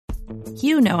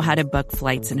You know how to book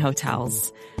flights and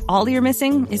hotels. All you're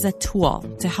missing is a tool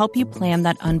to help you plan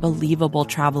that unbelievable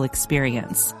travel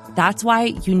experience. That's why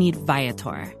you need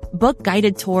Viator. Book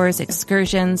guided tours,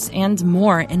 excursions, and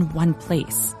more in one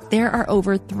place. There are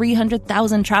over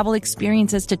 300,000 travel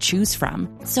experiences to choose from,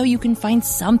 so you can find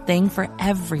something for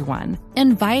everyone.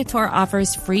 And Viator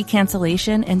offers free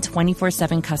cancellation and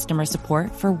 24/7 customer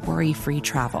support for worry-free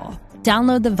travel.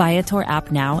 Download the Viator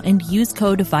app now and use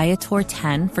code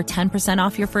Viator10 for 10%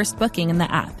 off your first booking in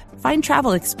the app. Find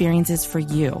travel experiences for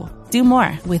you. Do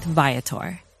more with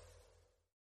Viator.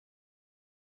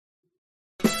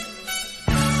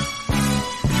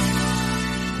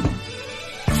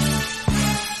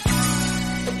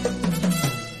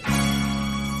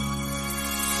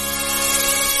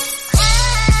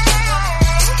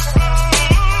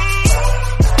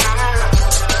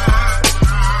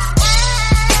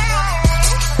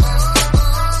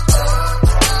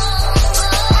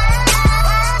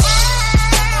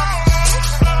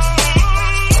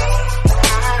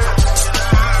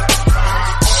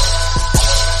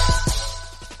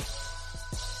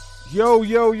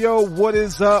 Yo, what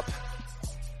is up?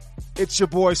 It's your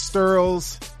boy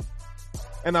Sterls,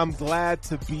 and I'm glad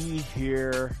to be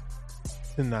here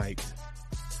tonight.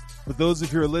 For those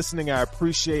of you who are listening, I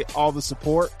appreciate all the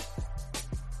support.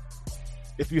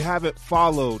 If you haven't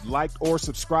followed, liked, or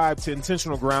subscribed to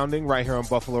Intentional Grounding right here on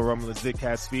Buffalo Rumblings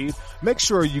Vidcast feed, make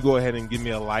sure you go ahead and give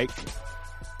me a like.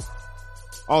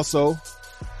 Also,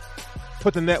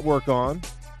 put the network on,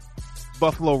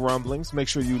 Buffalo Rumblings. Make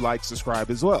sure you like,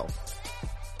 subscribe as well.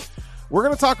 We're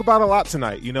going to talk about a lot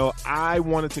tonight. You know, I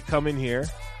wanted to come in here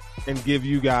and give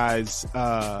you guys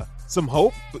some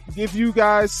hope, give you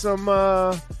guys some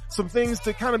things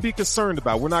to kind of be concerned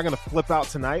about. We're not going to flip out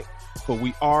tonight, but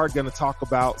we are going to talk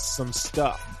about some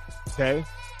stuff, okay?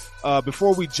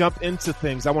 Before we jump into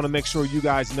things, I want to make sure you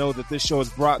guys know that this show is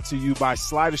brought to you by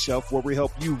Slide a Shelf, where we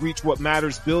help you reach what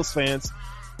matters, Bills fans.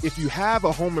 If you have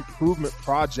a home improvement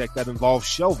project that involves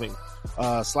shelving,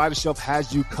 Slide a Shelf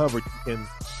has you covered. You can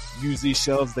use these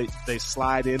shelves. They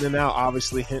slide in and out,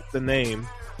 obviously hint the name,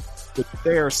 but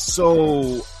they're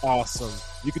so awesome.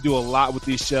 You can do a lot with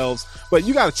these shelves, but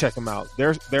you got to check them out.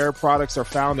 Their products are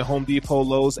found at Home Depot,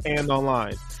 Lowe's, and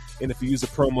online. And if you use the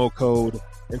promo code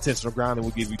Intentional Grounding,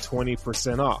 we'll give you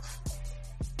 20% off.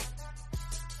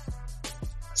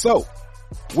 So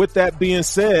with that being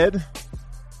said,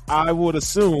 I would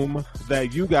assume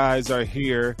that you guys are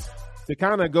here to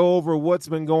kind of go over what's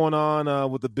been going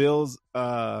on with the Bills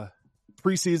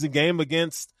preseason game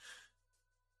against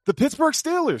the Pittsburgh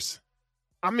Steelers.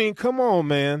 I mean, come on,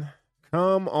 man.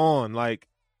 Come on. Like,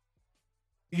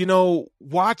 you know,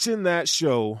 watching that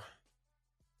show,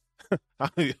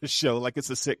 like it's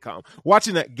a sitcom.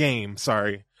 Watching that game,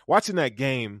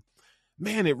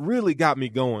 man, it really got me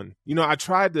going. You know, I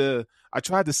tried to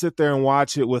sit there and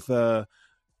watch it with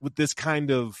this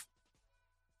kind of,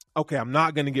 okay, I'm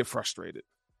not going to get frustrated.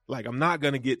 Like, I'm not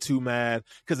going to get too mad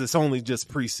because it's only just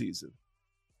preseason.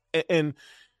 And,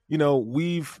 you know,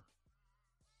 we've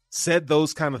said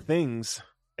those kind of things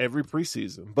every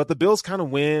preseason, but the Bills kind of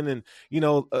win, and, you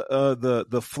know,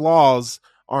 the flaws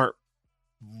aren't,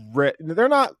 they're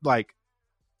not like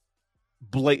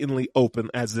blatantly open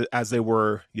as they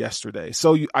were yesterday.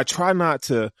 So I try not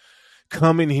to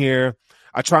come in here.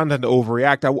 I try not to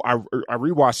overreact. I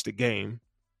rewatched the game,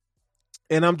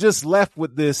 and I'm just left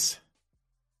with this,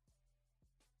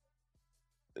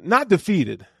 not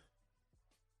defeated,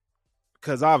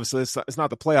 because obviously it's not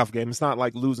the playoff game. It's not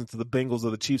like losing to the Bengals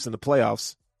or the Chiefs in the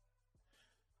playoffs.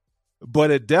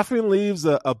 But it definitely leaves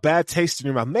a bad taste in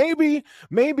your mouth. Maybe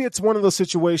it's one of those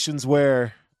situations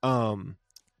where I'm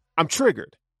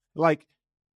triggered. Like,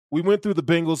 we went through the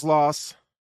Bengals loss.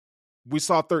 We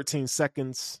saw 13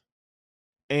 seconds.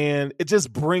 And it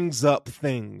just brings up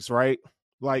things, right?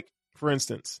 Like, for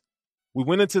instance, we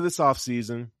went into this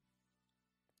offseason.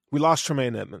 We lost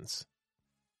Tremaine Edmonds.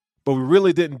 But we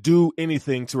really didn't do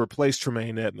anything to replace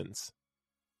Tremaine Edmonds.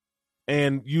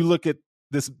 And you look at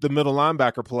the middle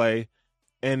linebacker play,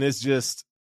 and it's just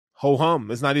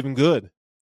ho-hum. It's not even good.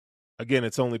 Again,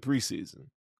 it's only preseason.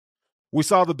 We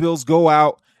saw the Bills go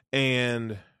out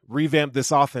and revamp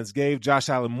this offense, gave Josh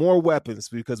Allen more weapons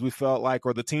because we felt like,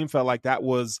 or the team felt like, that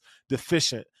was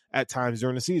deficient at times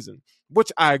during the season,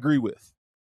 which I agree with.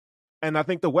 And I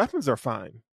think the weapons are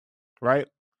fine, right?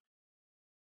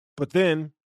 But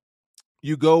then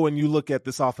you go and you look at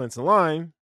this offensive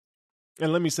line,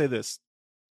 and let me say this.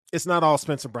 It's not all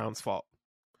Spencer Brown's fault.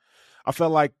 I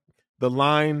felt like the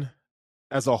line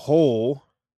as a whole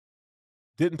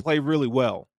didn't play really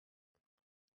well.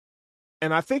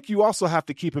 And I think you also have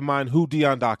to keep in mind who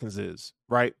Deion Dawkins is,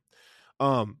 right?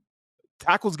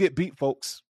 tackles get beat,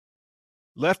 folks.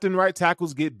 Left and right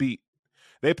tackles get beat.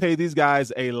 They pay these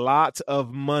guys a lot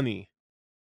of money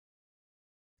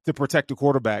to protect the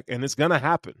quarterback, and it's going to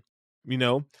happen, you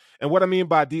know? And what I mean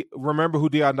by remember who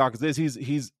Deion Dawkins is.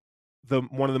 He's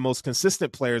one of the most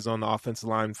consistent players on the offensive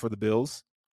line for the Bills.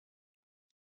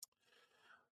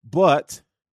 But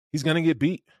he's going to get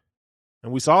beat,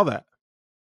 and we saw that.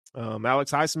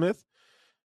 Alex Highsmith,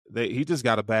 he just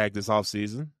got a bag this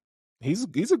offseason. He's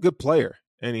a good player,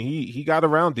 and he got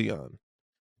around Deion.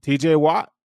 TJ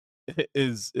Watt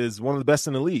is one of the best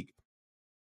in the league.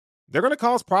 They're going to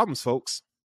cause problems, folks.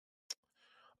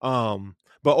 But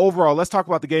overall, let's talk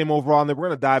about the game overall, and then we're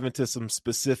going to dive into some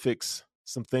specifics,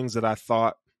 some things that I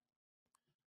thought.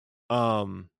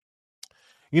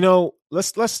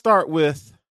 Let's start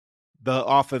with the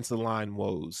offensive line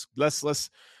woes.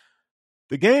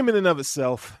 The game in and of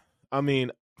itself, I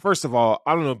mean, first of all,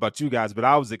 I don't know about you guys, but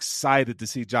I was excited to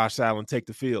see Josh Allen take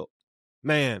the field.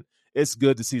 Man, it's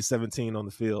good to see 17 on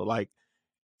the field. Like,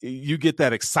 you get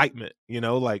that excitement,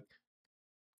 like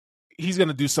he's going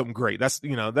to do something great. That's,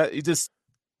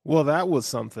 that was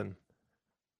something.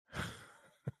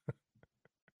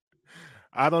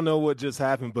 I don't know what just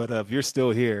happened, but if you're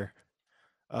still here,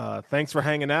 thanks for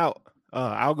hanging out.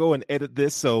 I'll go and edit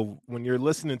this, so when you're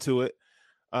listening to it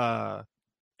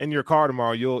in your car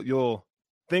tomorrow, you'll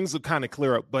things will kind of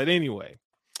clear up. But anyway,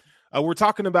 we're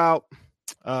talking about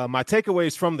my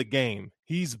takeaways from the game.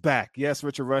 He's back. Yes,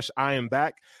 Richard Rush, I am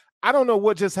back. I don't know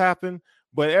what just happened,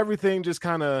 but everything just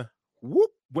kind of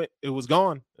it was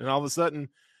gone, and all of a sudden,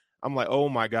 I'm like, oh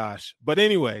my gosh. But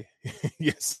anyway,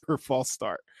 yes, for false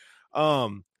start.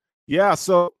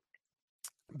 So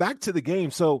back to the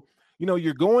game. So,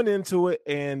 you're going into it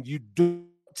and you do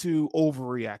to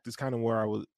overreact is kind of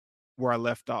where I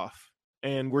left off.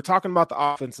 And we're talking about the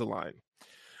offensive line.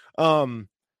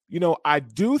 I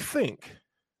do think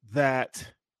that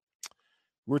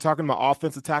we're talking about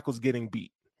offensive tackles getting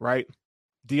beat, right?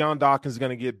 Deion Dawkins is going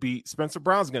to get beat. Spencer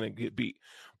Brown's going to get beat.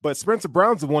 But Spencer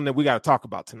Brown's the one that we got to talk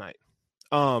about tonight.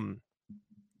 And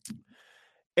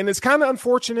it's kind of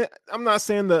unfortunate. I'm not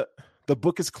saying that the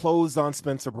book is closed on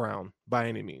Spencer Brown by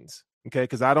any means, okay?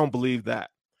 Because I don't believe that.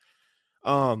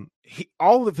 All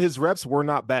of his reps were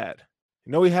not bad. I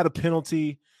know he had a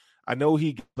penalty. I know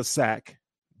he got a sack,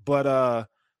 but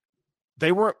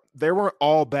they weren't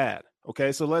all bad.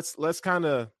 Okay, so let's kind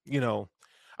of,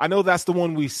 I know that's the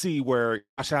one we see where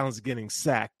Josh Allen's getting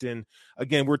sacked. And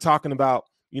again, we're talking about,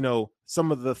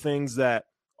 some of the things that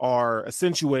are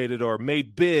accentuated or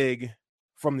made big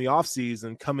from the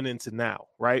offseason coming into now,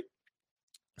 right?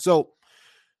 So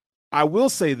I will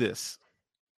say this.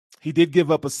 He did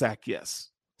give up a sack, yes.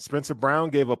 Spencer Brown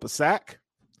gave up a sack,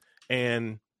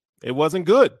 and it wasn't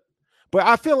good. But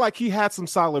I feel like he had some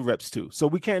solid reps too. So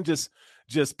we can't just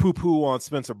poo-poo on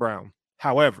Spencer Brown.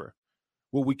 However,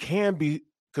 what we can be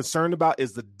concerned about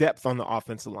is the depth on the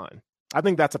offensive line. I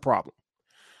think that's a problem.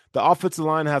 The offensive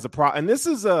line has a problem. And this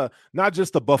is not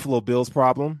just a Buffalo Bills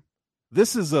problem.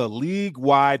 This is a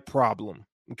league-wide problem,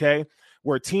 okay,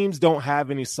 where teams don't have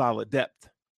any solid depth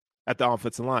at the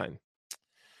offensive line.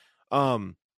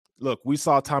 Look, we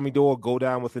saw Tommy Doyle go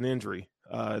down with an injury.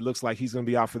 It looks like he's going to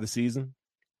be out for the season,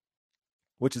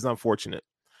 which is unfortunate.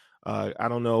 I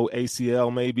don't know,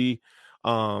 ACL maybe.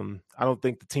 I don't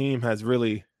think the team has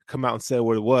really come out and said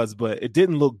what it was, but it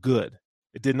didn't look good.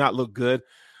 It did not look good.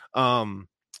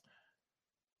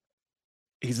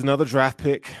 He's another draft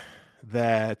pick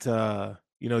that,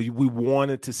 we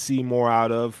wanted to see more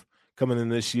out of coming in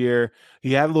this year.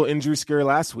 He had a little injury scare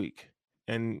last week,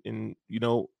 and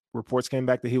reports came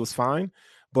back that he was fine,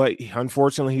 but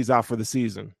unfortunately he's out for the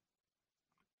season.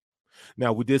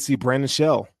 Now, we did see Brandon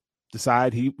Shell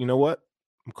decide you know what?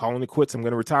 I'm calling it quits. I'm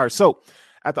going to retire. So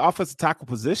at the offensive tackle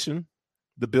position,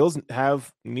 the Bills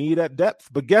have need at depth.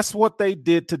 But guess what they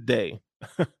did today?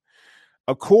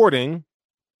 According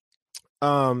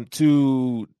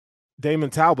to Damon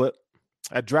Talbot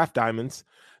at Draft Diamonds,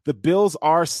 the Bills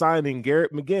are signing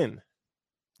Garrett McGinn.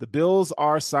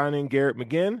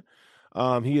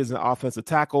 He is an offensive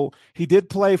tackle. He did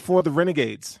play for the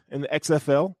Renegades in the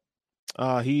XFL.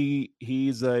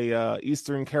 He's a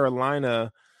Eastern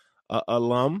Carolina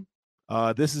alum.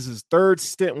 This is his third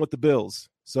stint with the Bills.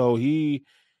 So he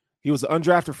was an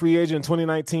undrafted free agent in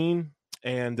 2019,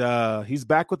 and he's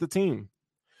back with the team.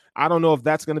 I don't know if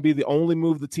that's going to be the only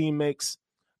move the team makes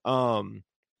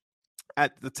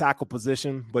at the tackle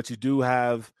position, but you do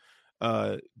have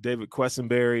David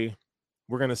Quessenberry.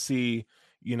 We're going to see,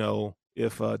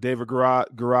 if David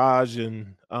Garage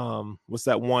and what's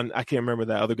that one? I can't remember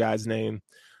that other guy's name.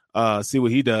 See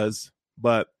what he does.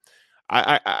 But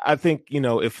I think,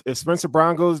 if Spencer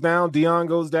Brown goes down, Deion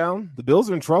goes down, the Bills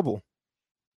are in trouble.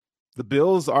 The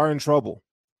Bills are in trouble.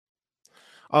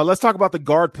 Let's talk about the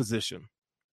guard position.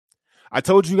 I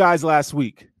told you guys last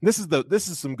week. This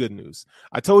is some good news.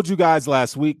 I told you guys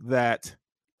last week that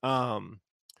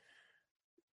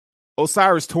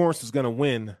O'Cyrus Torrence was going to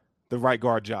win the right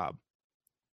guard job.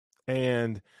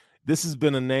 And this has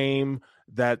been a name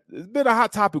that has been a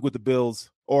hot topic with the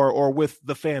Bills or with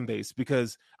the fan base,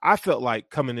 because I felt like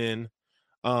coming in,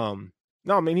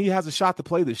 he has a shot to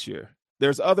play this year.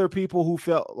 There's other people who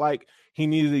felt like he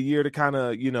needed a year to kind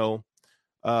of,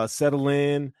 settle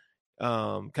in,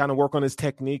 kind of work on his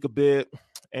technique a bit.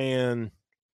 And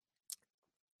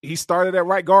he started at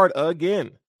right guard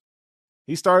again.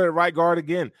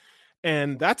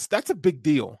 And that's a big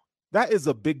deal. That is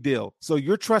a big deal. So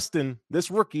you're trusting this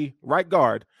rookie right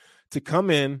guard to come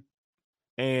in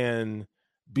and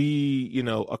be,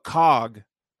 a cog,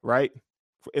 right,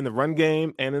 in the run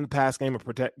game and in the pass game, and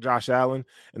protect Josh Allen.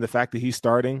 And the fact that he's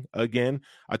starting again,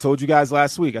 I told you guys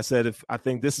last week, I said, I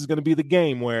think this is going to be the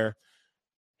game where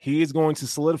he is going to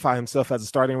solidify himself as a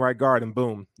starting right guard, and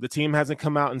boom, the team hasn't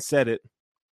come out and said it,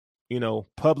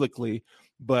 publicly,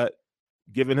 but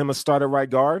giving him a start at right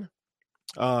guard,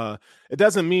 it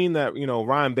doesn't mean that,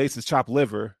 Ryan Bates is chopped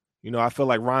liver. I feel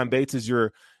like Ryan Bates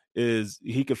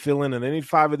he could fill in any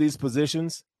 5 of these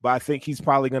positions, but I think he's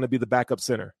probably going to be the backup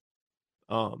center.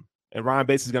 And Ryan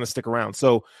Bates is going to stick around.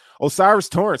 So O'Cyrus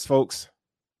Torrence, folks,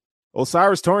 is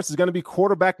going to be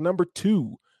quarterback number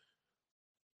 2,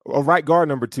 or right guard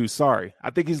number 2. Sorry. I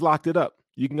think he's locked it up.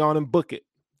 You can go on and book it.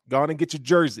 Go on and get your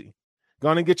jersey. Go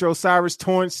on and get your O'Cyrus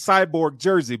Torrence cyborg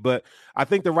jersey. But I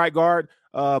think the right guard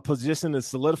position is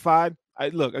solidified.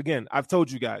 Look, again, I've told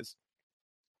you guys,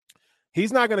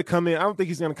 he's not going to come in. I don't think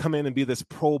he's going to come in and be this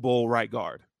Pro Bowl right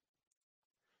guard.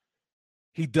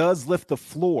 He does lift the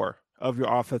floor of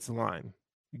your offensive line.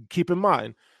 Keep in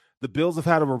mind, the Bills have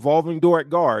had a revolving door at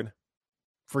guard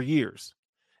for years.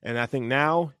 And I think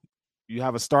now you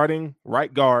have a starting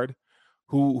right guard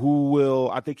who will,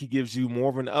 I think he gives you more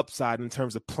of an upside in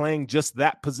terms of playing just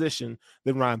that position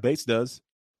than Ryan Bates does.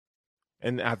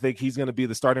 And I think he's going to be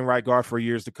the starting right guard for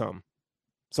years to come.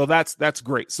 So that's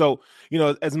great. So,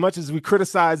 as much as we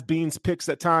criticize Bean's picks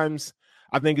at times,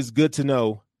 I think it's good to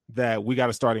know that we got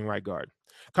a starting right guard.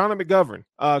 Connor McGovern.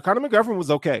 Connor McGovern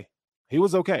was okay. He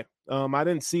was okay. I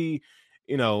didn't see,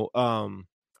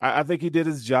 I think he did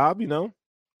his job,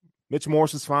 Mitch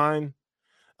Morse was fine.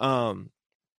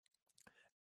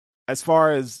 As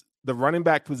far as the running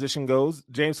back position goes,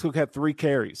 James Cook had 3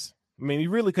 carries. I mean, you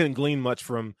really couldn't glean much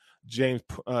from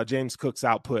James Cook's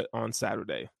output on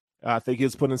Saturday. I think he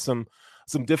was put in some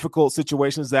difficult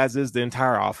situations, as is the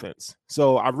entire offense.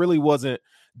 So I really wasn't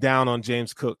down on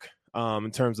James Cook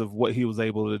in terms of what he was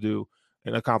able to do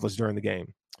and accomplish during the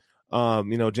game.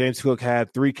 James Cook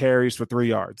had 3 carries for 3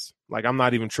 yards. Like, I'm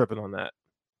not even tripping on that.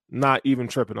 Not even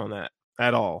tripping on that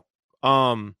at all.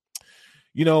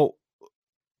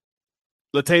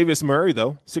 Latavius Murray,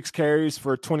 though, 6 carries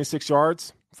for 26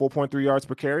 yards, 4.3 yards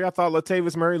per carry. I thought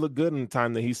Latavius Murray looked good in the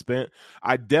time that he spent.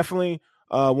 I definitely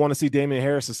want to see Damian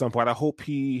Harris at some point. I hope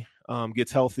he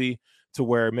gets healthy to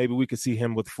where maybe we could see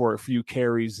him for a few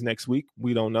carries next week.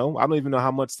 We don't know. I don't even know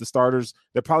how much the starters,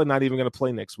 they're probably not even going to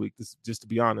play next week, just to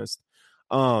be honest.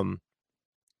 Cornerback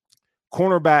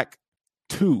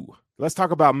 2. Let's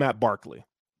talk about Matt Barkley.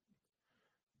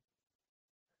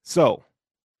 So,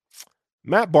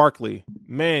 Matt Barkley,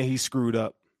 man, he screwed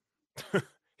up.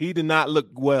 He did not look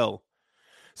well.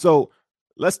 So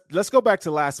let's go back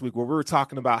to last week where we were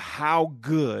talking about how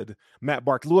good Matt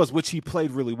Barkley was, which he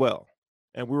played really well.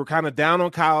 And we were kind of down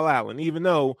on Kyle Allen, even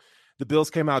though the Bills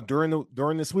came out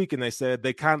during this week and they said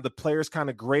the players kind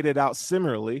of graded out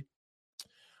similarly.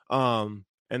 So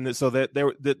that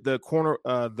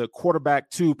the quarterback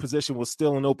 2 position was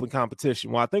still an open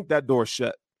competition. Well, I think that door's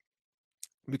shut.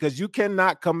 Because you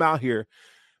cannot come out here,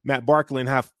 Matt Barkley, and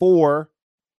have 4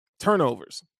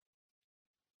 turnovers.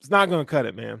 It's not going to cut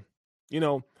it, man.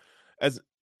 As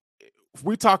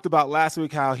we talked about last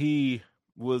week, how he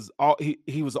was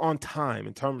on time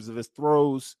in terms of his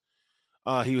throws.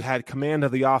 He had command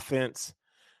of the offense.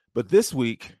 But this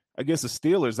week against the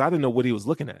Steelers, I didn't know what he was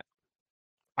looking at.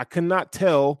 I could not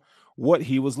tell what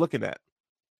he was looking at.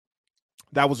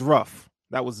 That was rough.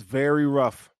 That was very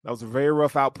rough. That was a very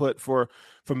rough output for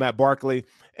Matt Barkley.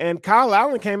 And Kyle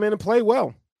Allen came in and played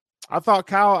well. I thought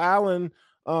Kyle Allen,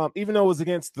 even though it was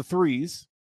against the threes,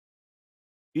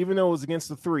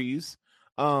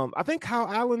 I think Kyle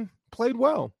Allen played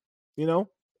well.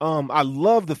 I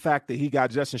love the fact that he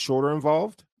got Justin Shorter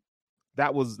involved.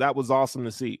 That was awesome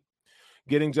to see.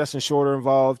 Getting Justin Shorter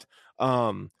involved.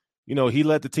 He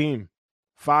led the team.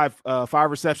 Five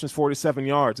receptions, 47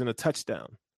 yards, and a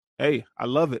touchdown. Hey, I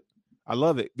love it. I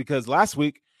love it because last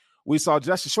week we saw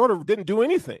Justin Shorter didn't do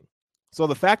anything. So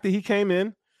the fact that he came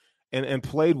in and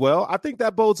played well, I think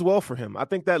that bodes well for him. I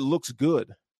think that looks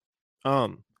good.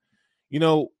 I'm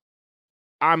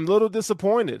a little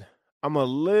disappointed. I'm a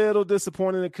little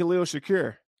disappointed in Khalil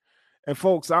Shakir. And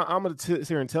folks, I'm going to sit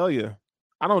here and tell you,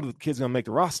 I don't know if the kid's going to make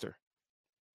the roster.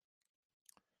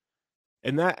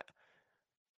 And that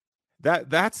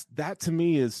to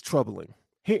me is troubling.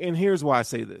 And here's why I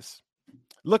say this.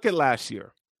 Look at last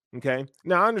year. Okay.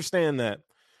 Now I understand that,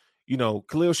 Khalil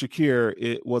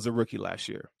Shakir was a rookie last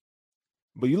year.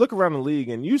 But you look around the league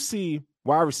and you see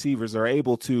wide receivers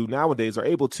nowadays are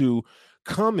able to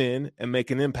come in and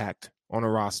make an impact on a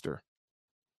roster.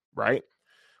 Right?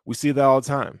 We see that all the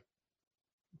time.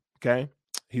 Okay.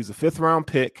 He's a 5th round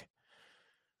pick.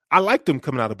 I liked him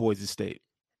coming out of Boise State.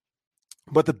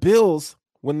 But the Bills,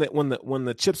 when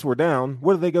the chips were down,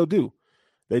 what did they go do?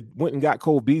 They went and got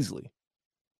Cole Beasley.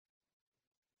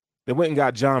 They went and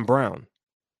got John Brown.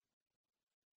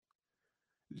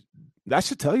 That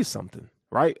should tell you something,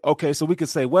 right? Okay, so we could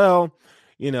say, well,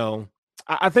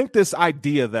 I think this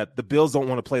idea that the Bills don't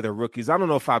want to play their rookies, I don't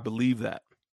know if I believe that.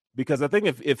 Because I think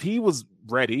if he was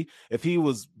ready, if he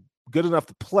was good enough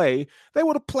to play, they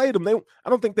would have played him. I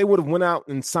don't think they would have went out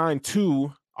and signed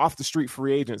 2 off-the-street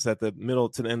free agents at the middle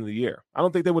to the end of the year. I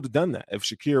don't think they would have done that if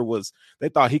Shakir they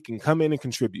thought he can come in and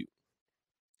contribute.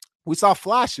 We saw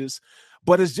flashes,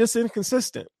 but it's just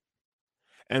inconsistent.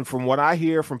 And from what I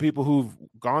hear from people who've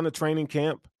gone to training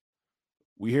camp,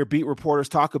 we hear beat reporters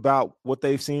talk about what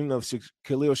they've seen of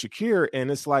Khalil Shakir, and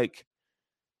it's like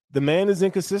the man is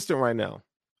inconsistent right now.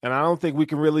 And I don't think we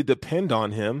can really depend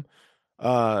on him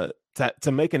to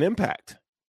make an impact.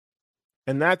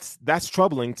 And that's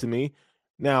troubling to me.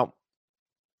 Now,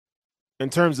 in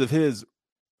terms of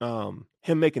him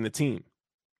making the team,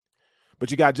 but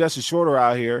you got Justin Shorter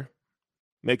out here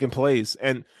making plays.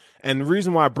 And the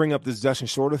reason why I bring up this Justin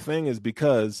Shorter thing is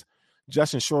because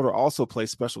Justin Shorter also plays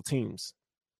special teams.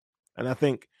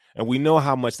 And we know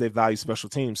how much they value special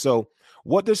teams. So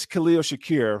what does Khalil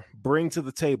Shakir bring to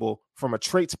the table from a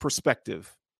traits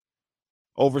perspective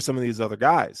over some of these other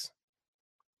guys?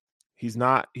 He's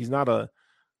not a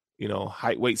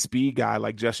height, weight, speed guy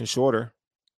like Justin Shorter.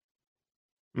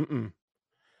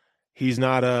 He's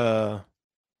not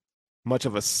much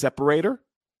of a separator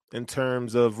in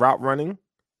terms of route running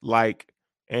like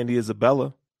Andy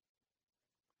Isabella.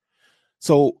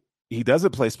 So he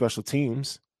doesn't play special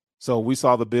teams. So we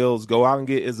saw the Bills go out and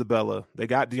get Isabella. They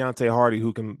got Deontay Hardy,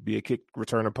 who can be a kick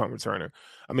returner, punt returner.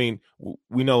 I mean,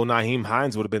 we know Nyheim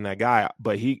Hines would have been that guy,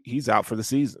 but he's out for the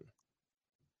season.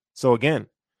 So again,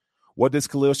 what does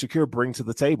Khalil Shakir bring to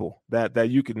the table that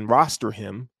you can roster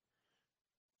him?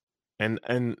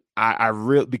 And I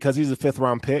really, because he's a 5th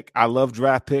round pick, I love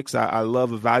draft picks. I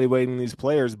love evaluating these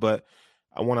players, but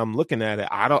when I'm looking at it,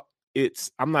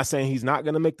 I'm not saying he's not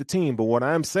going to make the team, but what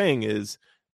I'm saying is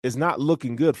it's not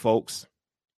looking good, folks.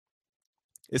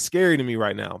 It's scary to me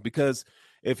right now because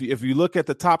if you look at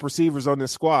the top receivers on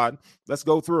this squad, let's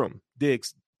go through them.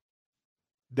 Diggs,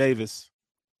 Davis,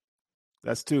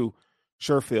 that's 2.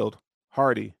 Sherfield,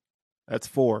 Hardy, that's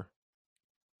 4.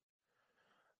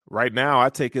 Right now, I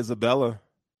take Isabella,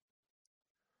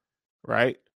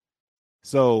 right?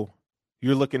 So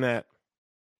you're looking at,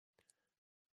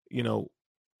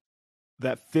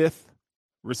 that 5th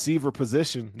receiver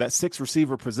position, that 6th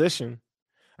receiver position.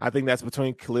 I think that's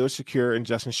between Khalil Shakir and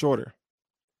Justin Shorter.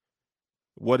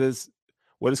 What has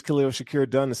Khalil Shakir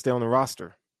done to stay on the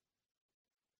roster?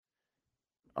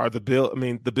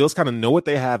 The Bills kind of know what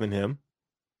they have in him.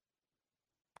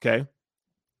 Okay.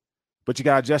 But you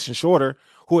got Justin Shorter,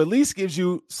 who at least gives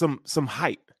you some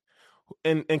height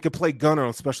and can play gunner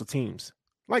on special teams.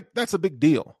 Like, that's a big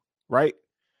deal, right?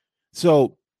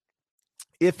 So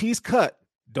if he's cut,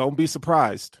 don't be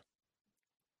surprised.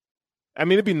 I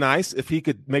mean, it'd be nice if he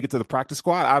could make it to the practice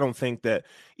squad. I don't think that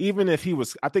even if he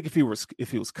was, I think if he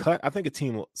was cut, I think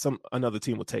another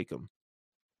team will take him.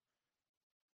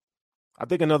 I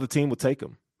think another team will take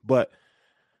him. But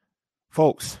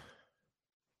folks,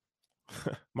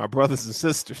 my brothers and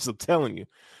sisters, I'm telling you,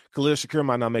 Khalil Shakir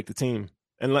might not make the team.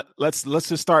 And let's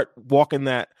just start walking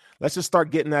that. Let's just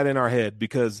start getting that in our head,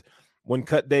 because when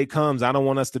cut day comes, I don't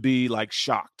want us to be like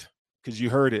shocked, because you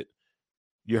heard it.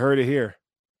 You heard it here.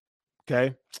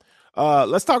 Okay.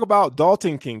 Let's talk about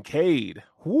Dalton Kincaid.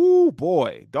 Whoo,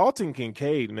 boy. Dalton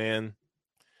Kincaid, man.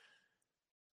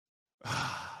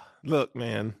 Look,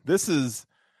 man, this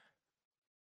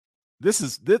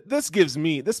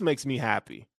makes me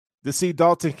happy to see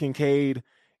Dalton Kincaid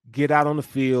get out on the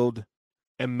field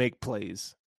and make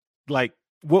plays. Like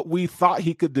what we thought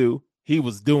he could do, he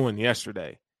was doing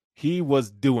yesterday. He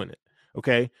was doing it.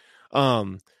 Okay.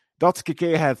 Dalton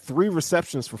Kincaid had 3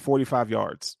 receptions for 45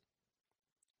 yards.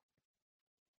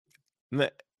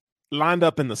 Lined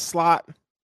up in the slot.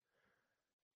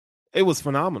 It was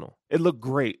phenomenal. It looked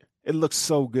great. It looked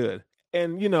so good.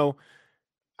 And,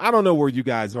 I don't know where you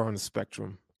guys are on the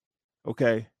spectrum.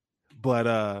 Okay.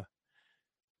 But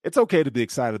it's okay to be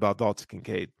excited about Dalton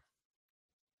Kincaid.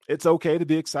 It's okay to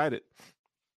be excited.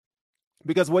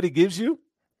 Because what he gives you,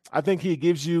 I think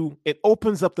it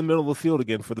opens up the middle of the field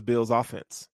again for the Bills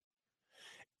offense.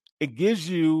 It gives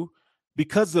you,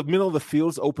 because the middle of the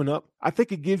field's open up, I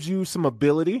think it gives you some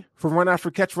ability for run after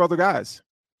catch for other guys.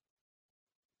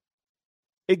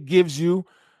 It gives you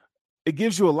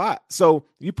a lot. So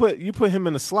you put him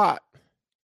in the slot,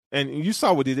 and you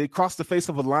saw what he did. Cross the face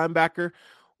of a linebacker,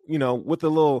 with a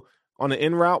little on the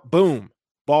in route, boom,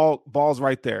 ball's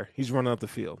right there. He's running up the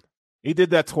field. He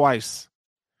did that twice.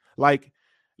 Like,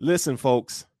 listen,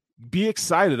 folks, be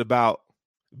excited about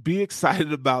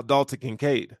Dalton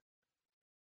Kincaid.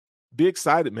 Be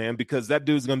excited, man, because that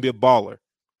dude's going to be a baller.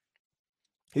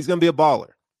 He's going to be a baller.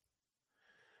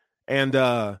 And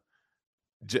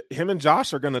him and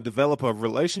Josh are going to develop a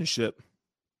relationship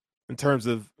in terms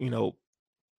of,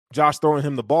 Josh throwing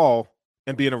him the ball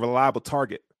and being a reliable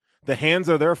target. The hands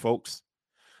are there, folks.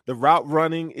 The route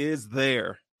running is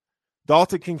there.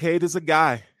 Dalton Kincaid is a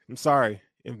guy. I'm sorry.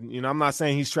 I'm not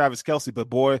saying he's Travis Kelce, but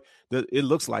boy, it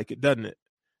looks like it, doesn't it?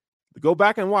 Go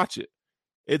back and watch it.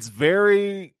 It's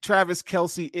very Travis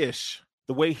Kelce-ish,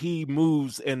 the way he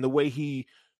moves and the way he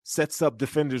sets up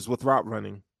defenders with route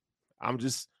running. I'm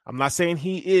not saying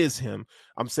he is him.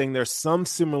 I'm saying there's some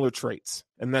similar traits,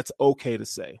 and that's okay to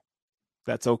say.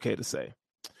 That's okay to say.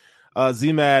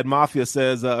 ZMAD Mafia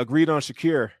says, agreed on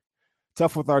Shakir.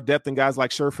 Tough with our depth and guys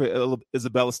like Sherfield,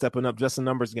 Isabella stepping up, just a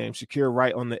numbers game. Shakir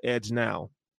right on the edge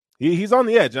now. He's on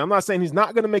the edge. I'm not saying he's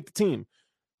not going to make the team.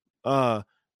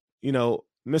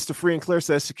 Mr. Free and Clear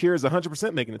says Shakir is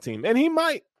 100% making the team. And he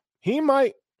might.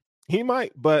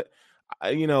 But,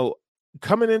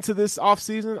 coming into this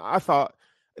offseason, I thought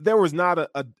there was not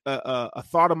a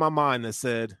thought in my mind that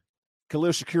said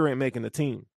Khalil Shakir ain't making the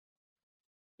team.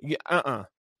 Yeah,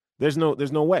 There's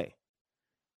no way.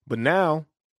 But now,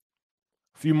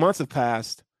 a few months have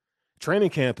passed.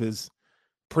 Training camp is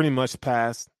pretty much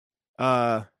passed.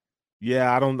 I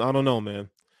don't know, man.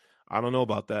 I don't know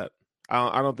about that.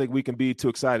 I don't think we can be too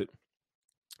excited.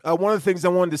 One of the things I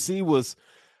wanted to see was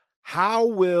how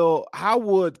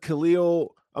would Kaiir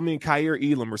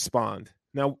Elam respond?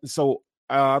 Now, so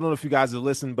I don't know if you guys have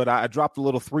listened, but I dropped a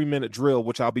little 3-minute drill,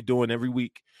 which I'll be doing every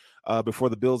week before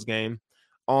the Bills game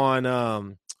on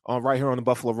right here on the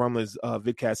Buffalo Rumblings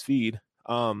vidcast feed,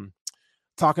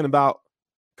 talking about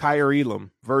Kaiir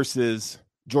Elam versus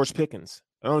George Pickens.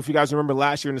 I don't know if you guys remember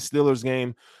last year in the Steelers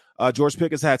game, George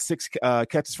Pickens had 6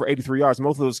 catches for 83 yards.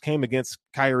 Most of those came against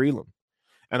Kaiir Elam.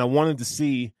 And I wanted to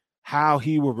see how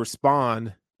he would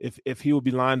respond if he would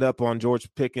be lined up on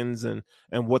George Pickens and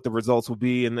what the results would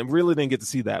be. And then really didn't get to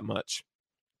see that much.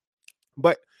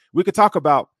 But we could talk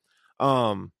about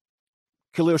Khalil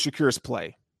Shakir's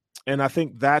play. And I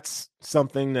think that's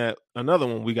something that another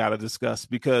one we got to discuss,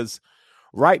 because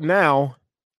right now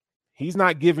he's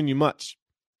not giving you much.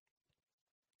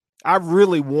 I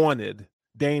really wanted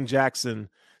Dane Jackson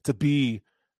to be,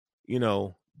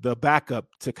 the backup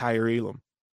to Kaiir Elam.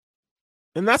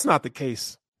 And that's not the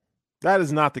case. That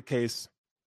is not the case.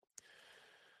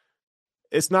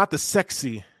 It's not the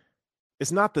sexy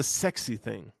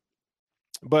thing.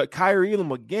 But Kaiir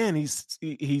Elam, again,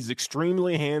 he's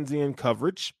extremely handsy in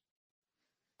coverage,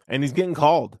 and he's getting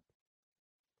called.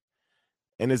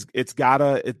 And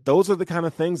those are the kind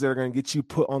of things that are going to get you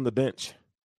put on the bench.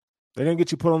 They're going to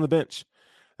get you put on the bench.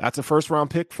 That's a first-round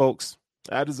pick, folks.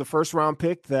 That is a first-round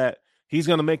pick that he's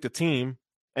going to make the team.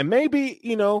 And maybe,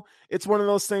 it's one of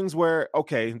those things where,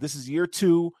 okay, this is year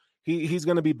 2. He's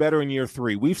going to be better in year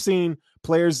 3. We've seen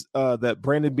players that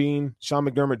Brandon Beane, Sean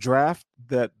McDermott draft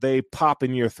that they pop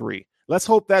in year 3. Let's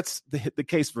hope that's the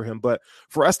case for him. But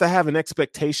for us to have an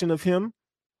expectation of him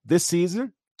this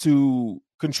season to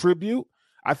contribute,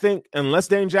 I think unless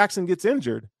Dane Jackson gets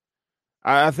injured,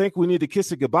 I think we need to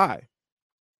kiss it goodbye.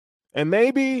 And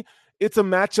maybe it's a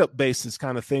matchup basis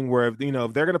kind of thing where, if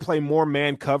they're going to play more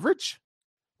man coverage,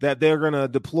 that they're going to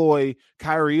deploy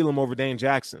Kaiir Elam over Dane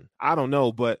Jackson. I don't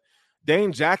know, but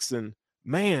Dane Jackson,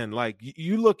 man, like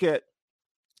you look at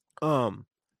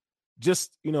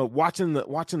just, watching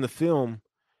the film,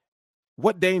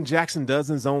 what Dane Jackson does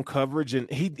in zone coverage,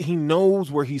 and he knows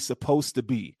where he's supposed to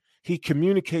be. He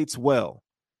communicates well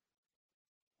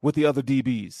with the other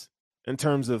DBs. in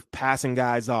terms of passing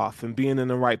guys off and being in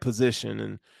the right position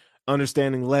and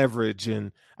understanding leverage.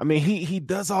 And I mean, he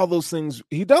does all those things.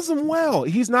 He does them well.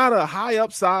 He's not a high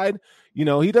upside. He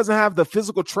doesn't have the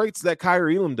physical traits that Kaiir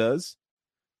Elam does,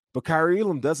 but Kaiir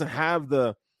Elam doesn't have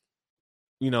the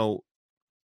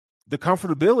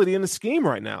comfortability in the scheme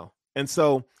right now. And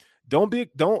so don't,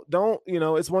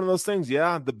 it's one of those things.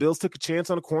 Yeah, the Bills took a chance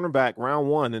on a cornerback round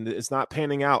 1, and it's not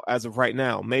panning out as of right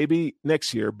now. Maybe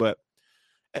next year,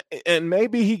 and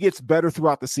maybe he gets better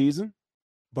throughout the season.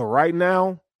 But right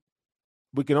now,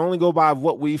 we can only go by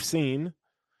what we've seen,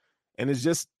 and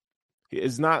it's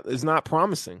not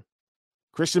promising.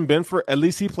 Christian Benford, at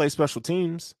least he plays special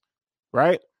teams,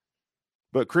 right?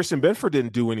 But Christian Benford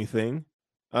didn't do anything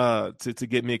to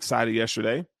get me excited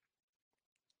yesterday.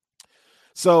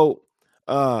 So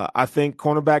I think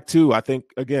cornerback 2. I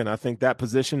think that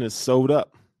position is sewed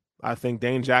up. I think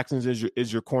Dane Jackson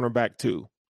is your cornerback 2.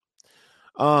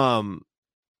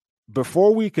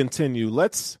 Before we continue,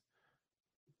 let's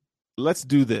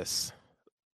do this.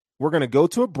 We're going to go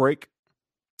to a break,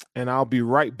 and I'll be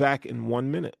right back in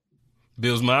 1 minute.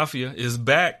 Bills Mafia is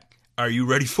back. Are you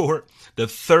ready for it? The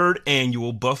 3rd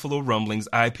annual Buffalo Rumblings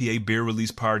IPA beer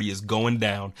release party is going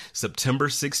down September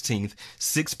 16th,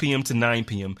 6 p.m. to 9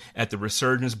 p.m. at the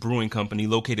Resurgence Brewing Company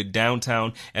located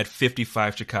downtown at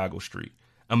 55 Chicago Street.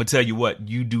 I'm going to tell you what,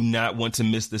 you do not want to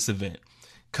miss this event.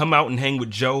 Come out and hang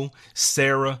with Joe,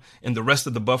 Sarah, and the rest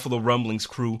of the Buffalo Rumblings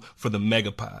crew for the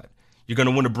Megapod. You're going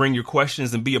to want to bring your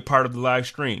questions and be a part of the live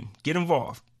stream. Get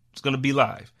involved. It's going to be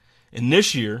live. And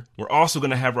this year, we're also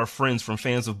going to have our friends from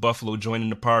Fans of Buffalo joining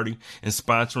the party and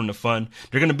sponsoring the fun.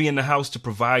 They're going to be in the house to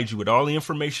provide you with all the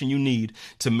information you need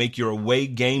to make your away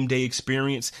game day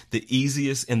experience the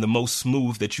easiest and the most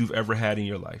smooth that you've ever had in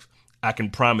your life. I can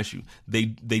promise you, they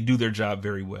do their job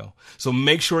very well. So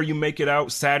make sure you make it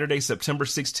out Saturday, September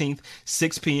 16th,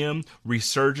 6 p.m.,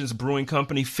 Resurgence Brewing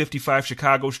Company, 55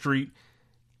 Chicago Street.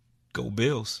 Go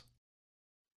Bills.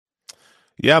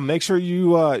 Yeah, make sure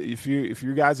you if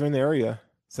you guys are in the area,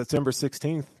 September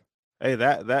 16th. Hey,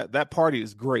 that party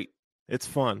is great. It's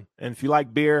fun. And if you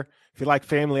like beer, if you like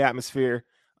family atmosphere,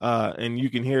 and you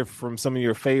can hear from some of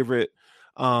your favorite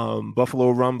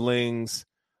Buffalo Rumblings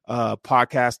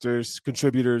podcasters,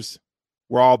 contributors,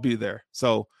 we'll all be there.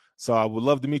 So I would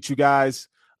love to meet you guys.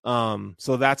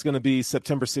 So that's going to be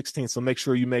September 16th. So make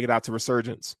sure you make it out to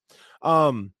Resurgence.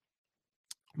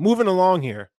 Moving along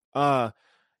here.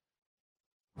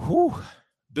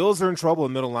 Bills are in trouble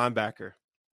in middle linebacker.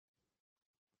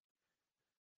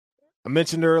 I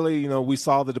mentioned earlier, we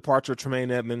saw the departure of Tremaine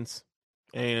Edmunds,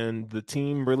 and the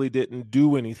team really didn't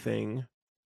do anything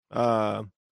to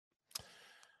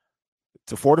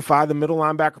fortify the middle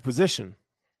linebacker position.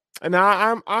 And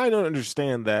I don't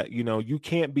understand that, you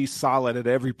can't be solid at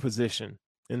every position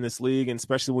in this league, and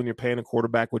especially when you're paying a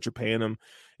quarterback what you're paying them,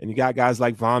 and you got guys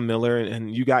like Von Miller,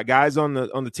 and you got guys on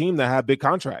the team that have big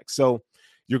contracts. So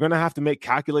you're going to have to make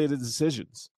calculated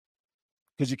decisions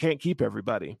because you can't keep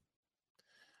everybody.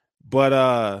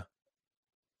 But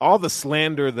all the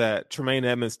slander that Tremaine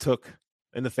Edmunds took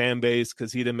in the fan base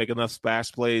because he didn't make enough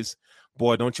splash plays,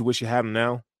 boy, don't you wish you had him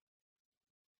now?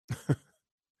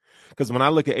 Because when I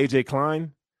look at A.J.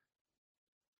 Klein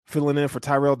filling in for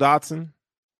Tyrel Dodson,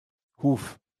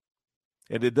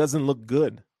 it doesn't look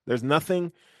good. There's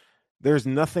nothing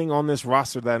on this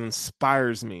roster that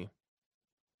inspires me.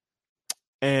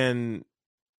 And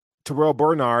Terrell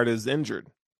Bernard is injured.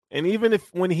 And even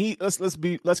if when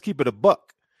let's keep it a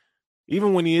buck.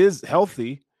 Even when he is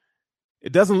healthy,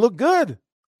 it doesn't look good.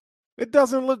 It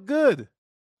doesn't look good.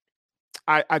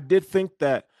 I did think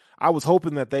that I was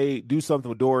hoping that they do something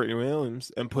with Dorian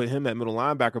Williams and put him at middle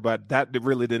linebacker, but that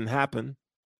really didn't happen.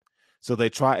 So they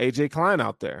try A.J. Klein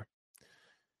out there.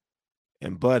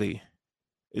 And buddy,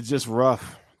 it's just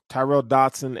rough. Tyrel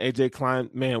Dodson, A.J.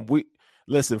 Klein, man,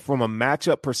 listen, from a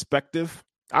matchup perspective,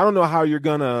 I don't know how you're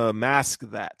going to mask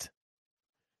that.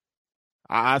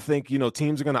 I think,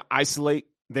 teams are going to isolate.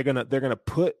 They're going to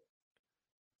put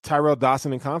Tyrel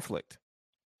Dodson in conflict.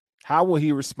 How will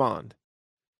he respond?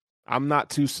 I'm not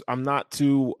too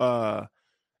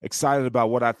excited about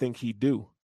what I think he'd do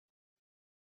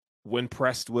when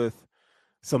pressed with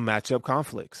some matchup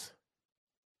conflicts.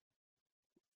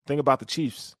 Think about the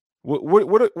Chiefs.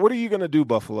 What are you going to do,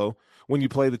 Buffalo, when you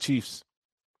play the Chiefs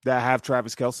that have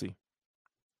Travis Kelce?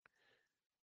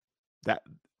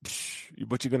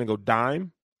 But you're going to go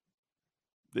dime?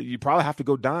 You probably have to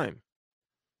go dime.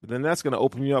 But then that's going to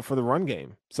open you up for the run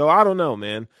game. So I don't know,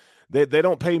 man. They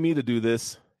don't pay me to do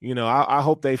this. I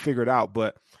hope they figure it out.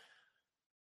 But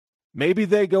maybe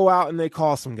they go out and they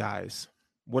call some guys,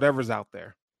 whatever's out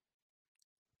there.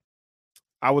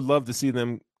 I would love to see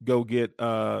them go get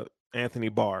Anthony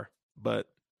Barr,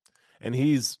 and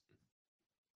he's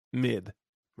mid,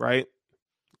 right?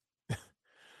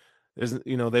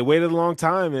 They waited a long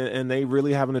time and they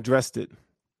really haven't addressed it.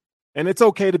 And it's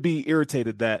okay to be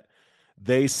irritated that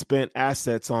they spent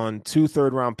assets on 2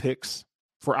 third-round picks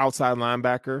for outside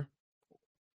linebacker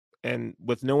and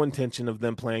with no intention of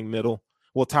them playing middle.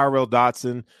 Well, Tyrell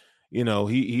Dodson,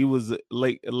 he was a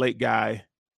late guy,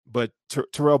 but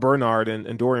Terrell Bernard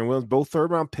and Dorian Williams, both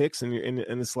third-round picks, and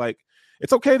it's like,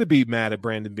 it's okay to be mad at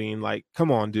Brandon Beane. Like,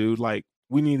 come on, dude. Like,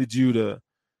 we needed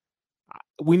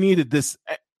this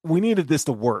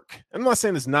to work. I'm not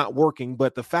saying it's not working,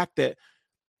 but the fact that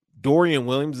Dorian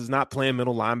Williams is not playing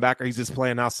middle linebacker, he's just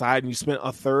playing outside, and you spent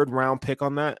a 3rd-round pick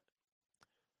on that.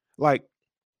 Like,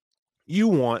 you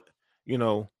want,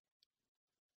 1st,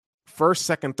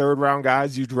 2nd, 3rd-round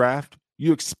guys you draft,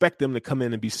 you expect them to come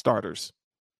in and be starters.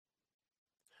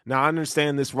 Now, I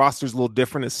understand this roster is a little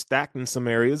different. It's stacked in some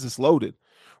areas. It's loaded,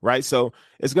 right? So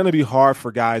it's going to be hard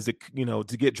for guys that,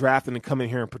 to get drafted and come in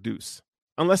here and produce.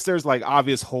 Unless there's like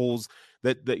obvious holes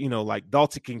that like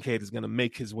Dalton Kincaid is going to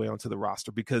make his way onto the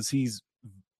roster because he's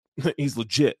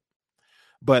legit.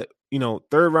 But,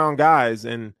 3rd-round guys,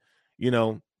 and,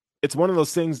 it's one of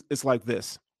those things. It's like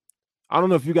this. I don't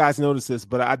know if you guys noticed this,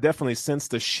 but I definitely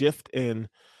sensed a shift in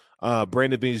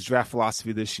Brandon Beane's draft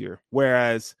philosophy this year.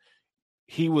 Whereas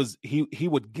he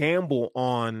would gamble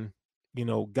on,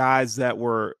 guys that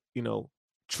were, that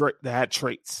had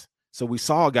traits. So we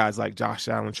saw guys like Josh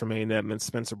Allen, Tremaine Edmonds,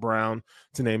 Spencer Brown,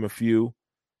 to name a few,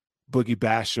 Boogie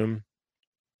Basham,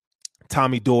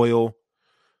 Tommy Doyle,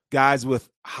 guys with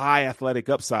high athletic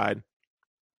upside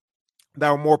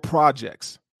that were more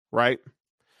projects, right?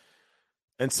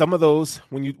 And some of those,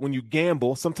 when you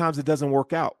gamble, sometimes it doesn't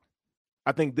work out.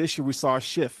 I think this year we saw a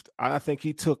shift. I think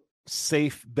he took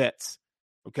safe bets.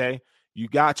 Okay, you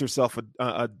got yourself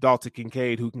a Dalton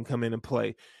Kincaid who can come in and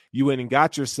play. You went and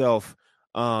got yourself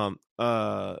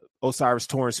Osiris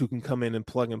Torrance who can come in and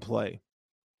plug and play.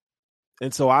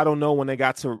 And so I don't know, when they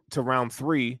got to round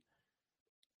 3,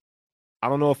 I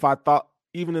don't know if I thought,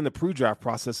 even in the pre-draft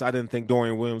process, I didn't think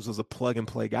Dorian Williams was a plug and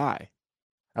play guy.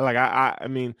 I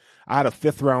mean, I had a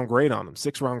 5th-round grade on him,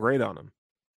 6th-round grade on him.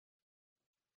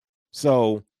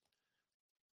 So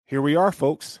here we are,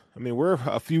 folks. I mean, we're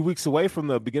a few weeks away from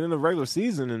the beginning of the regular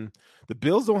season, and the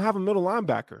Bills don't have a middle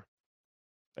linebacker.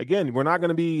 Again, we're not going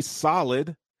to be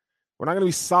solid. We're not going to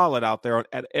be solid out there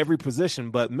at every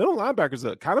position, but middle linebacker is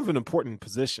a kind of an important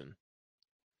position.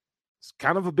 It's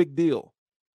kind of a big deal.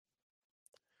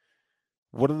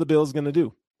 What are the Bills going to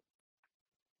do?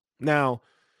 Now,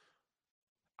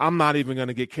 I'm not even going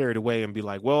to get carried away and be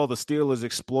like, well, the Steelers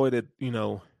exploited,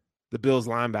 the Bills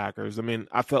linebackers. I mean,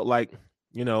 I felt like,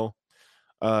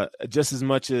 just as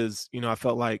much as, I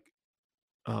felt like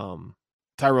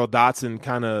Tyrell Dodson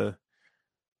kind of,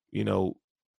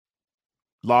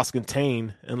 lost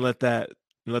contain and let the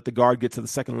guard get to the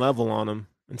second level on him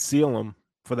and seal him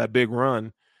for that big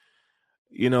run.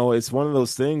 It's one of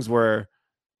those things where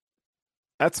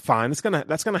that's fine.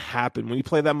 That's gonna happen when you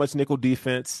play that much nickel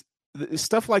defense.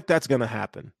 Stuff like that's gonna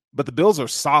happen. But the Bills are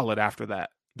solid after that.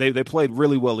 They played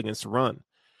really well against the run.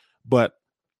 But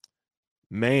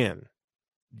man,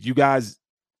 you guys,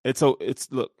 it's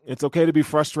okay to be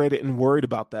frustrated and worried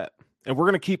about that. And we're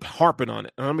going to keep harping on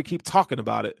it. And I'm going to keep talking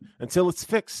about it until it's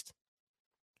fixed.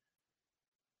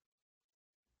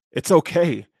 It's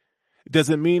okay. It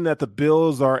doesn't mean that the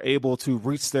Bills are able to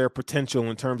reach their potential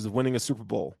in terms of winning a Super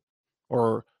Bowl.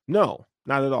 Or no,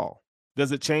 not at all.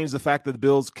 Does it change the fact that the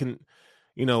Bills can,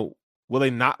 will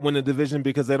they not win a division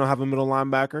because they don't have a middle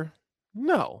linebacker?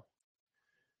 No.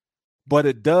 But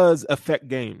it does affect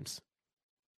games.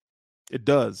 It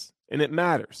does. And it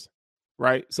matters.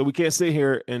 Right? So we can't sit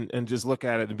here and just look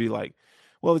at it and be like,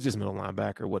 well, it's just middle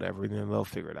linebacker, whatever, and then they'll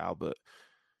figure it out. But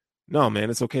no,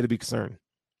 man, it's okay to be concerned.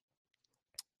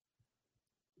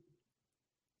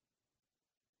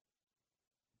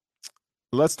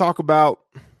 Let's talk about,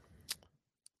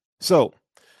 so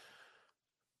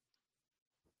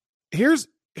here's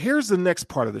the next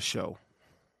part of the show.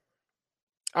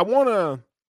 I want to,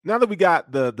 now that we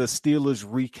got the Steelers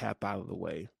recap out of the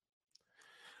way,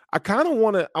 I kind of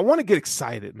want to get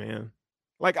excited, man.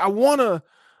 Like I want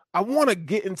to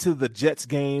get into the Jets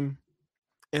game,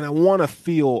 and I want to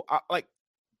feel like,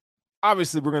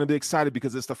 obviously we're going to be excited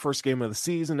because it's the first game of the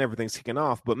season, everything's kicking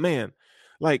off, but man,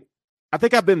 like I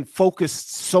think I've been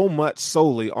focused so much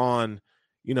solely on,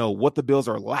 what the Bills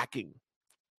are lacking.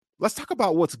 Let's talk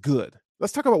about what's good.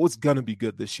 Let's talk about what's going to be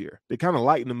good this year. They kind of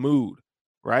lighten the mood,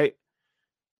 right?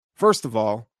 First of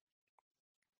all,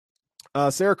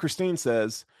 Sarah Christine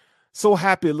says, So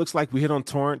happy it looks like we hit on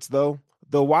Torrance, though.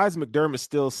 Though why is McDermott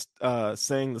still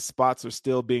saying the spots are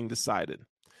still being decided?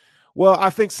 Well, I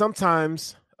think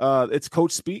sometimes it's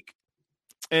coach speak,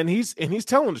 and he's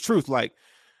telling the truth. Like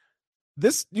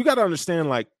this, you got to understand.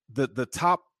 Like the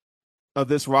top of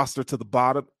this roster to the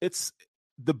bottom, it's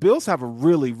the Bills have a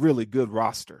really, really good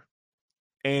roster,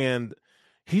 and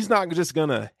he's not just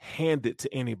gonna hand it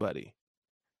to anybody.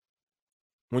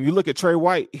 When you look at Trey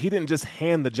White, he didn't just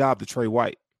hand the job to Trey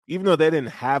White. Even though they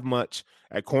didn't have much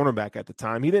at cornerback at the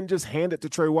time, he didn't just hand it to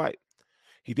Trey White.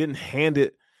 He didn't hand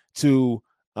it to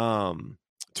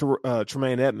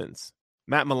Tremaine Edmonds,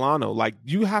 Matt Milano. Like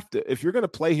you have to, if you're going to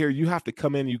play here, you have to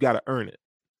come in. You got to earn it,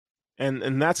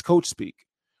 and that's coach speak,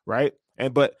 right?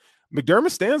 But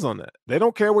McDermott stands on that. They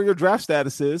don't care what your draft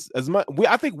status is as much.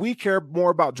 I think we care more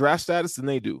about draft status than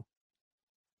they do.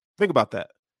 Think about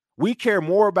that. We care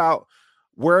more about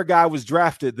where a guy was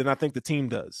drafted than I think the team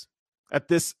does. At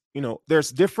this,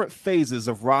 there's different phases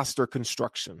of roster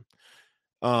construction.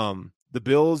 The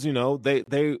Bills,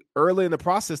 they early in the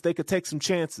process, they could take some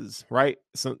chances, right?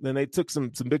 So then they took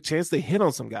some big chances. They hit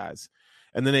on some guys.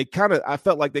 And then I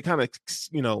felt like they kind of,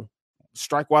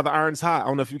 strike while the iron's hot. I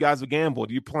don't know if you guys have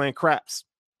gambled. You're playing craps.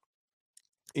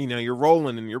 You're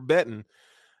rolling and you're betting.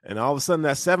 And all of a sudden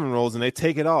that 7 rolls and they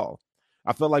take it all.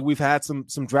 I felt like we've had some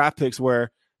draft picks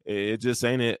where it just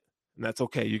ain't it. And that's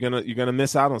okay. You're gonna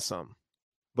miss out on some.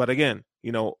 But again,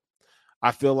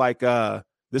 I feel like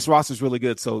this roster is really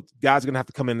good. So guys are going to have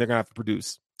to come in. They're going to have to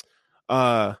produce.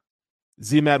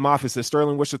 Z-Mad Mafia says,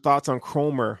 Sterling, what's your thoughts on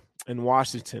Cromer in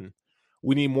Washington?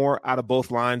 We need more out of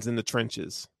both lines in the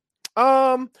trenches.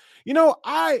 I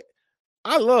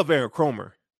love Aaron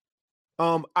Cromer.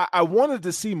 I wanted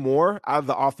to see more out of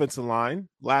the offensive line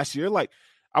last year. Like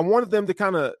I wanted them to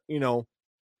kind of,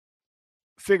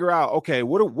 figure out, okay,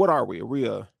 what are we? Are we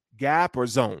a gap or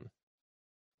zone?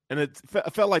 And it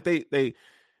felt like it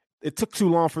took too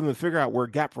long for them to figure out we're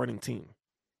a gap running team.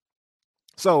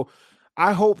 So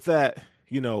I hope that,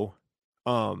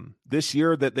 this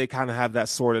year that they kind of have that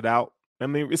sorted out. I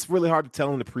mean, it's really hard to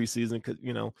tell in the preseason because,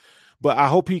 but I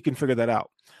hope he can figure that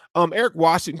out. Eric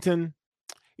Washington,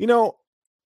 I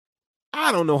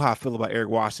don't know how I feel about Eric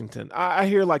Washington. I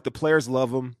hear like the players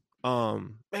love him.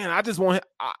 Man, I just want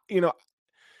him,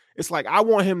 it's like I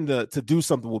want him to do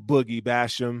something with Boogie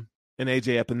Basham and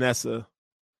AJ Epinesa,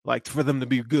 like for them to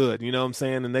be good, you know what I'm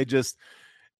saying? And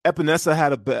Epinesa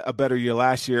had a better year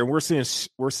last year, and we're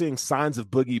seeing signs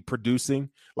of Boogie producing.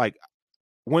 Like,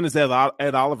 when is Ed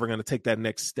Oliver going to take that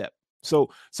next step? So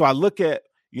I look at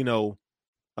Eric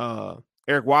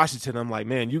Washington. I'm like,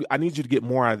 man, I need you to get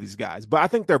more out of these guys. But I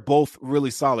think they're both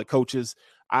really solid coaches.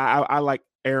 I like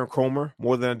Aaron Cromer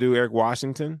more than I do Eric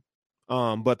Washington.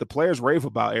 But the players rave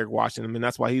about Eric Washington. I mean,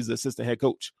 that's why he's the assistant head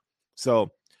coach.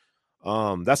 So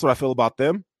that's what I feel about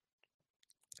them.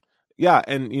 Yeah,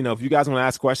 and if you guys want to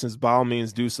ask questions, by all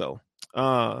means do so.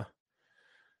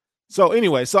 So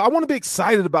anyway, I want to be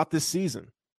excited about this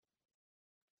season.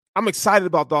 I'm excited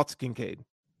about Dalton Kincaid.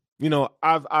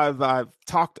 I've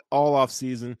talked all off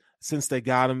season since they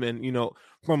got him, and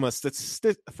from a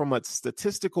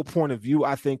statistical point of view,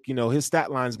 I think his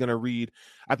stat line is going to read.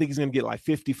 I think he's going to get like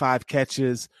 55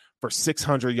 catches for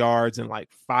 600 yards and like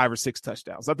 5 or 6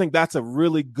 touchdowns. I think that's a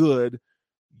really good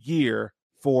year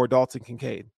for Dalton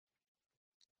Kincaid.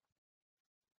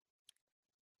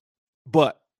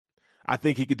 But I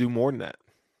think he could do more than that.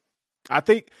 I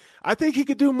think he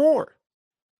could do more.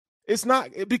 It's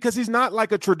not because he's not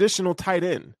like a traditional tight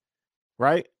end,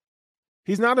 right?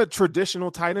 He's not a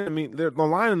traditional tight end. I mean, they're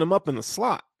lining him up in the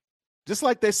slot, just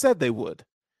like they said they would.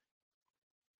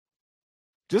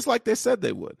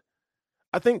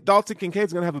 I think Dalton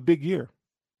Kincaid's going to have a big year.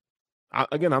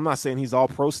 Again, I'm not saying he's all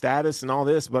pro status and all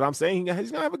this, but I'm saying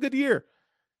he's going to have a good year.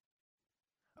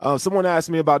 Someone asked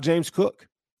me about James Cook.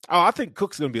 Oh, I think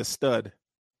Cook's going to be a stud.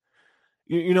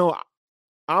 You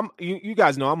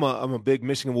guys know I'm a big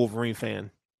Michigan Wolverine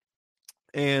fan,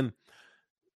 and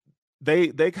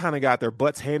they kind of got their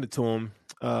butts handed to them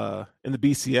in the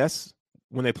BCS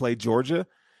when they played Georgia,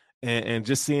 and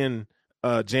just seeing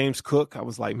James Cook, I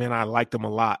was like, man, I liked him a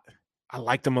lot. I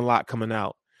liked him a lot coming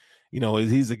out.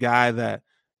 He's a guy that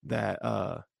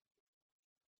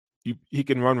he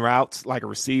can run routes like a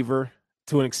receiver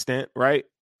to an extent, right?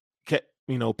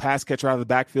 Pass catcher out of the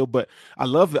backfield, but I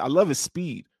love his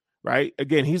speed, right?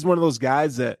 Again, he's one of those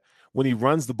guys that when he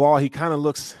runs the ball, he kind of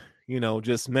looks,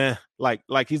 just meh,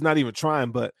 like he's not even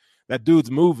trying, but that dude's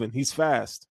moving. He's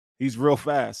fast. He's real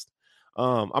fast.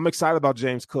 I'm excited about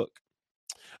James Cook.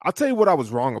 I'll tell you what I was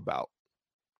wrong about.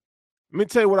 Let me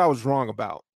tell you what I was wrong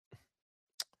about.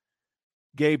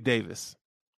 Gabe Davis.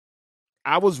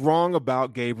 I was wrong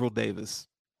about Gabriel Davis.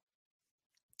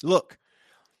 Look,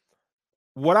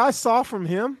 what I saw from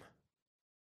him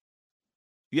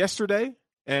yesterday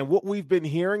and what we've been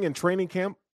hearing in training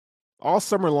camp all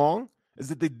summer long is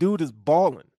that the dude is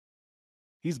balling.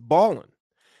 He's balling.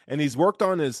 And he's worked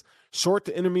on his short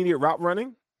to intermediate route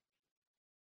running,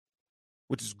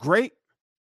 which is great.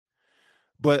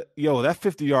 But, that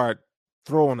 50-yard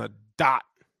throw on a dot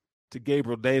to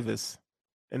Gabriel Davis,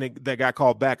 and that got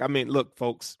called back. I mean, look,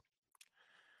 folks,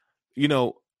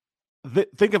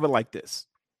 think of it like this.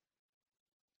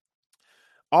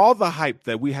 All the hype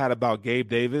that we had about Gabe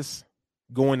Davis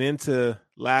going into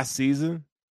last season,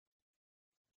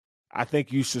 I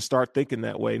think you should start thinking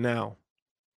that way now.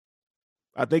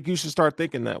 I think you should start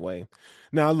thinking that way.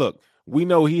 Now, look, we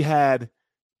know he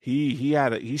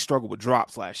struggled with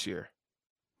drops last year.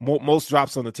 Most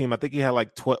drops on the team. I think he had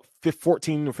like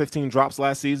 14 or 15 drops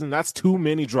last season. That's too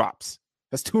many drops.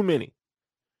 That's too many.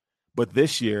 But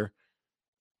this year,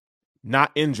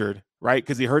 not injured, right?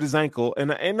 Because he hurt his ankle.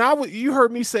 And you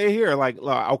heard me say here, like,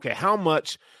 okay, how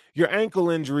much your ankle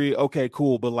injury? Okay,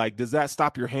 cool. But like, does that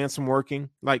stop your hands from working?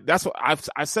 Like, that's what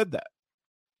I said that.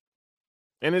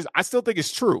 And I still think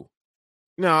it's true.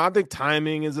 Now, I think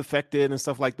timing is affected and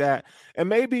stuff like that. And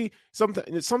maybe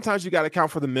sometimes you got to account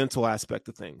for the mental aspect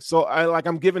of things. So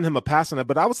I'm giving him a pass on that,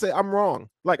 but I would say I'm wrong.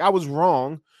 Like, I was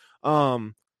wrong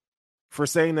for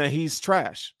saying that he's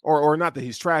trash or not that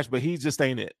he's trash, but he just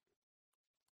ain't it.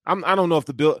 I don't know if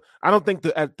I don't think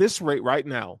that at this rate right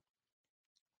now,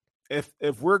 if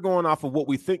we're going off of what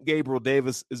we think Gabriel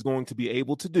Davis is going to be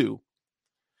able to do,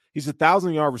 he's a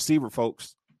 1,000-yard receiver,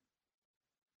 folks.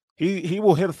 He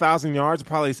will hit 1,000 yards,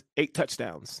 probably 8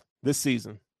 touchdowns this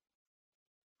season.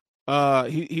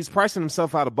 He's pricing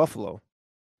himself out of Buffalo.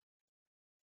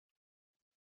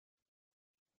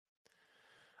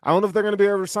 I don't know if they're going to be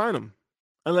able to sign him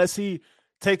unless he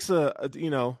takes I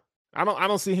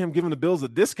don't see him giving the Bills a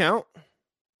discount,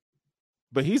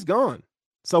 but he's gone.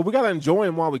 So we got to enjoy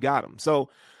him while we got him. So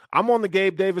I'm on the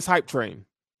Gabe Davis hype train.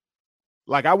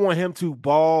 Like, I want him to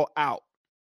ball out.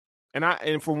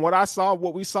 And from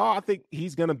what we saw, I think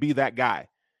he's going to be that guy.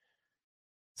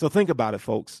 So think about it,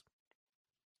 folks.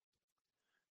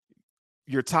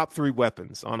 Your top 3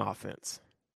 weapons on offense: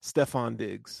 Stephon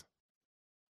Diggs,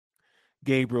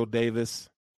 Gabriel Davis,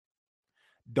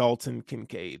 Dalton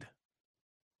Kincaid.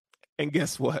 And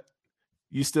guess what?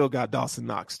 You still got Dawson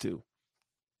Knox too.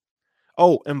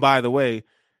 Oh, and by the way,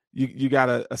 you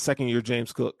got a second-year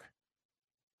James Cook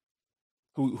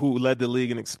who led the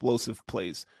league in explosive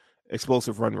plays.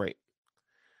 Explosive run rate.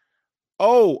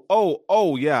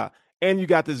 Oh, yeah. And you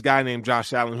got this guy named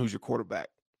Josh Allen, who's your quarterback.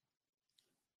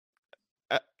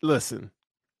 Listen,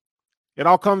 it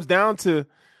all comes down to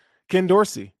Ken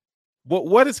Dorsey.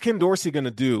 What is Ken Dorsey going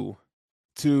to do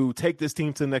to take this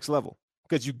team to the next level?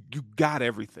 Because you got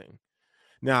everything.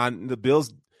 Now, the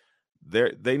Bills,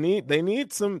 they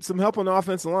need some help on the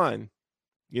offensive line.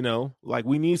 Like,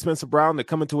 we need Spencer Brown to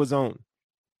come into his own.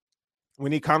 We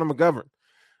need Connor McGovern.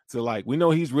 So, like, we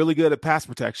know he's really good at pass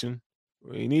protection.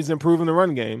 He needs to improve in the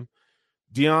run game.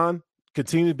 Deion,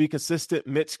 continue to be consistent.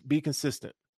 Mitch, be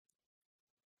consistent.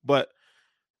 But,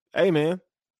 hey, man,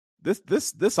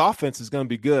 this offense is going to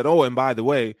be good. Oh, and by the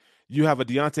way, you have a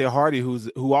Deontay Hardy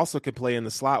who also can play in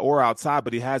the slot or outside,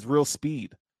 but he has real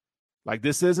speed. Like,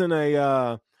 this isn't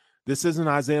Isaiah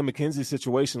McKenzie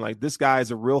situation. Like, this guy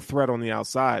is a real threat on the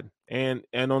outside and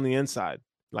on the inside.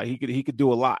 Like, he could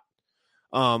do a lot.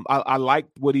 I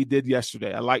liked what he did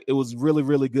yesterday. It was really,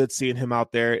 really good seeing him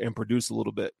out there and produce a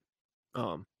little bit.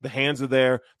 The hands are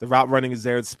there, the route running is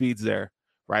there, the speed's there,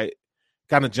 right?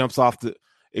 Kind of jumps out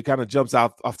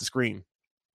off the screen.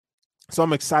 So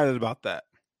I'm excited about that.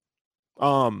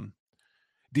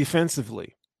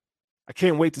 Defensively, I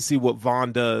can't wait to see what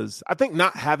Vaughn does. I think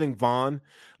not having Vaughn,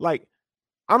 like,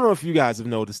 I don't know if you guys have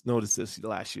noticed this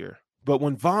last year, but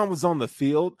when Vaughn was on the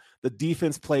field, the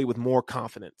defense played with more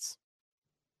confidence.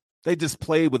 They just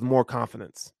played with more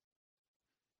confidence.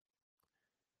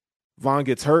 Vaughn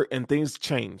gets hurt and things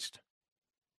changed.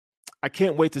 I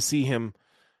can't wait to see him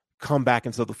come back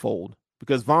into the fold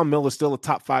because Von Miller's still a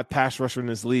top 5 pass rusher in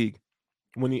this league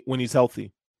when he's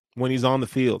healthy, when he's on the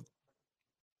field.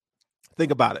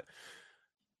 Think about it.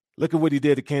 Look at what he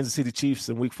did to Kansas City Chiefs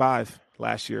in week 5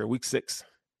 last year, week 6.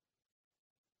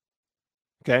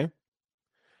 Okay.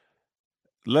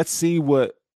 Let's see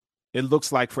what it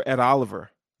looks like for Ed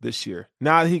Oliver this year.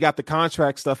 Now that he got the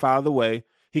contract stuff out of the way,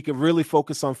 he could really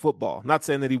focus on football. Not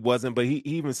saying that he wasn't, but he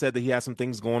even said that he had some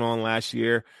things going on last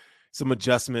year, some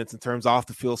adjustments in terms of off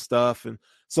the field stuff. And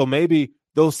so maybe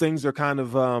those things are kind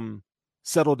of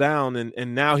settled down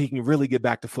and now he can really get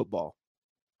back to football.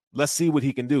 Let's see what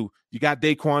he can do. You got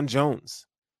Daquan Jones.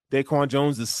 Daquan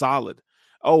Jones is solid.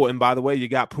 Oh, and by the way, you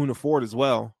got Poona Ford as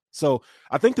well. So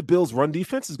I think the Bills' run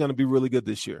defense is going to be really good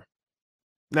this year.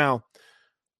 Now,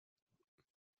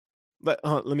 let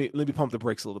me pump the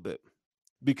brakes a little bit,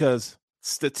 because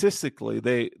statistically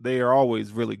they are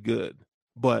always really good,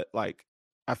 but like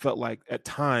I felt like at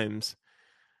times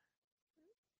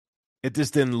it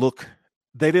just didn't look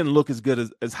as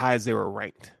good as high as they were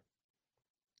ranked.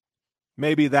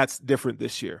 Maybe that's different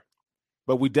this year,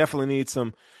 but we definitely need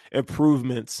some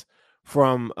improvements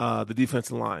from the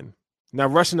defensive line. Now,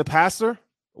 rushing the passer,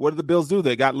 what did the Bills do?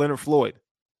 They got Leonard Floyd,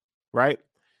 right?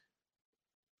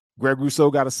 Greg Rousseau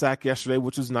got a sack yesterday,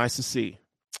 which was nice to see.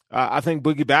 I think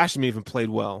Boogie Basham even played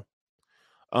well.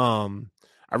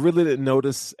 I really didn't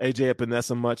notice A.J.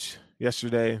 Epinesa much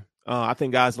yesterday. I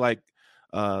think guys like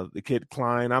the kid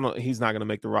Klein, he's not going to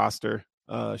make the roster.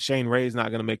 Shane Ray's not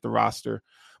going to make the roster.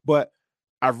 But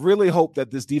I really hope that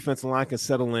this defensive line can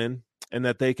settle in and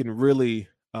that they can really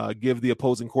give the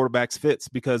opposing quarterbacks fits,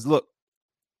 because, look,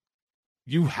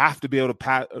 you have to be able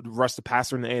to rush the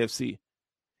passer in the AFC.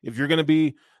 If you're going to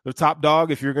be the top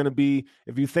dog, if you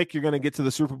think you're going to get to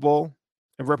the Super Bowl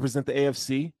and represent the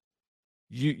AFC,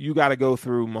 you got to go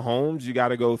through Mahomes, you got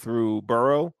to go through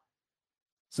Burrow.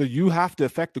 So you have to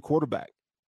affect the quarterback,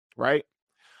 right?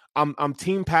 I'm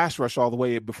team pass rush all the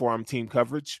way before I'm team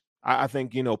coverage. I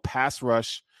think, pass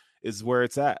rush is where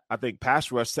it's at. I think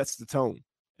pass rush sets the tone,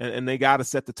 and they got to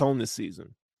set the tone this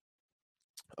season.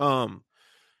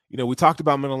 We talked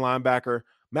about middle linebacker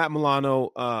Matt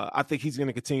Milano. I think he's going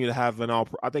to continue to have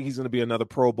I think he's going to be another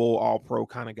Pro Bowl, All-Pro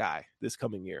kind of guy this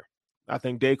coming year. I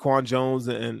think Daquan Jones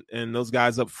and those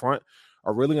guys up front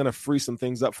are really going to free some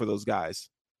things up for those guys.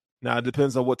 Now, it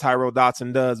depends on what Tyrell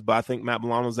Dotson does, but I think Matt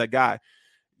Milano's that guy.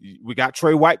 We got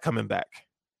Trey White coming back.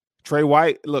 Trey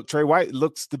White looks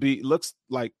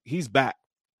like he's back.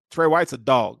 Trey White's a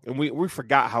dog, and we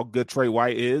forgot how good Trey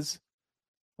White is,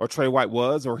 or Trey White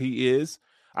was, or he is.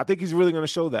 I think he's really going to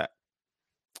show that.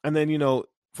 And then,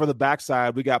 for the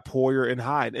backside, we got Poyer and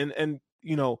Hyde. And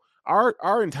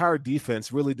our entire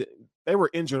defense really they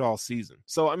were injured all season.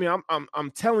 So, I mean,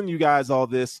 I'm telling you guys all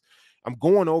this. I'm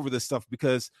going over this stuff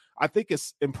because I think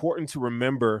it's important to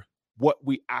remember what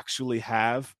we actually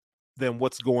have than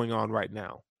what's going on right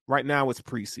now. Right now, it's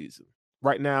preseason.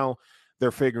 Right now,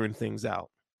 they're figuring things out.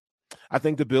 I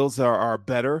think the Bills are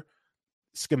better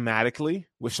schematically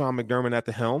with Sean McDermott at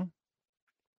the helm.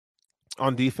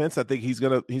 On defense, I think he's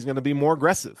gonna be more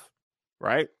aggressive,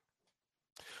 right?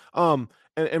 And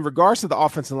in regards to the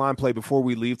offensive line play before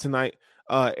we leave tonight,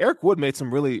 Eric Wood made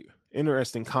some really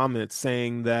interesting comments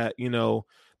saying that,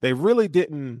 they really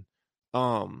didn't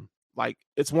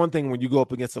it's one thing when you go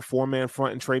up against a 4-man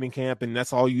front in training camp and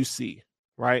that's all you see,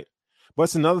 right? But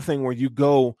it's another thing where you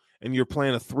go and you're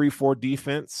playing a 3-4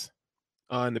 defense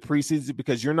in the preseason,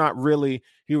 because you're not really,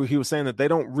 he was saying that they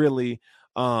don't really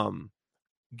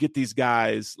get these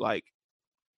guys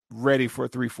ready for a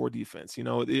 3-4 defense.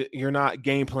 You're not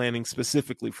game planning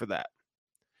specifically for that.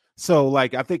 So I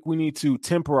think we need to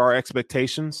temper our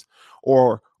expectations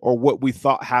or what we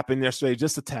thought happened yesterday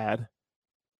just a tad,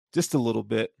 just a little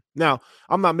bit. Now,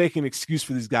 I'm not making an excuse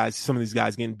for these guys, some of these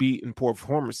guys getting beat in poor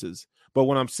performances, but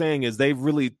what I'm saying is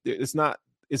it's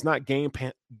not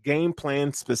game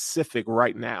plan specific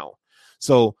right now.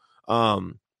 So,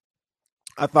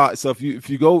 I thought so. If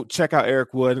you go check out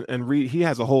Eric Wood and read, he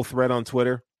has a whole thread on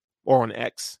Twitter or on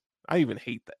X. I even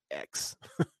hate the X.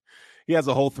 He has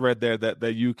a whole thread there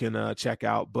that you can check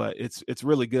out, but it's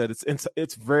really good.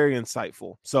 It's very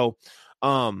insightful. So,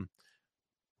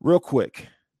 real quick.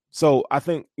 So I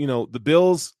think the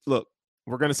Bills. Look,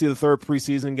 we're going to see the third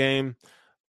preseason game.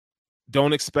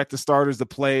 Don't expect the starters to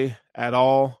play at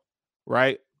all,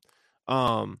 right?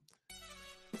 We're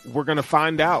going to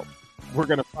find out. We're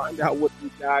going to find out what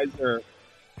these guys are.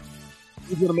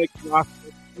 Who's going to make the roster?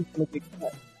 Who's going to get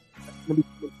cut?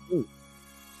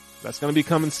 That's going to be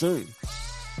coming soon.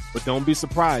 But don't be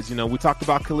surprised. We talked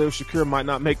about Khalil Shakir might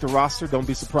not make the roster. Don't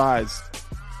be surprised.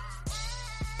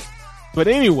 But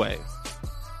anyway,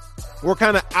 we're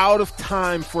kind of out of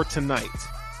time for tonight.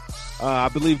 I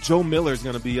believe Joe Miller is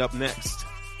going to be up next.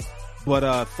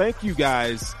 But thank you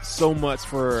guys so much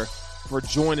for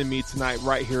joining me tonight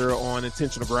right here on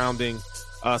Intentional Grounding.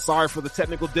 Sorry for the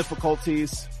technical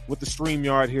difficulties with the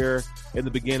StreamYard here in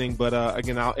the beginning, but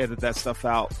again, I'll edit that stuff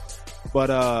out.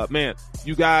 But man,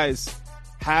 you guys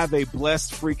have a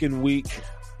blessed freaking week.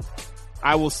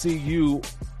 I will see you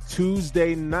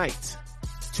Tuesday night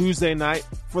Tuesday night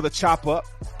for the chop up,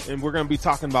 and we're going to be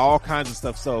talking about all kinds of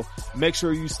stuff. So make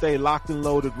sure you stay locked and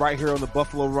loaded right here on the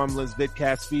Buffalo Rumblings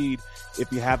vidcast feed.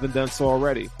 If you haven't done so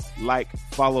already, like,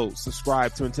 follow,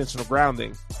 subscribe to Intentional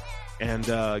Grounding, and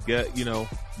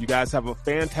you guys have a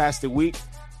fantastic week,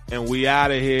 and we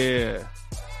out of here.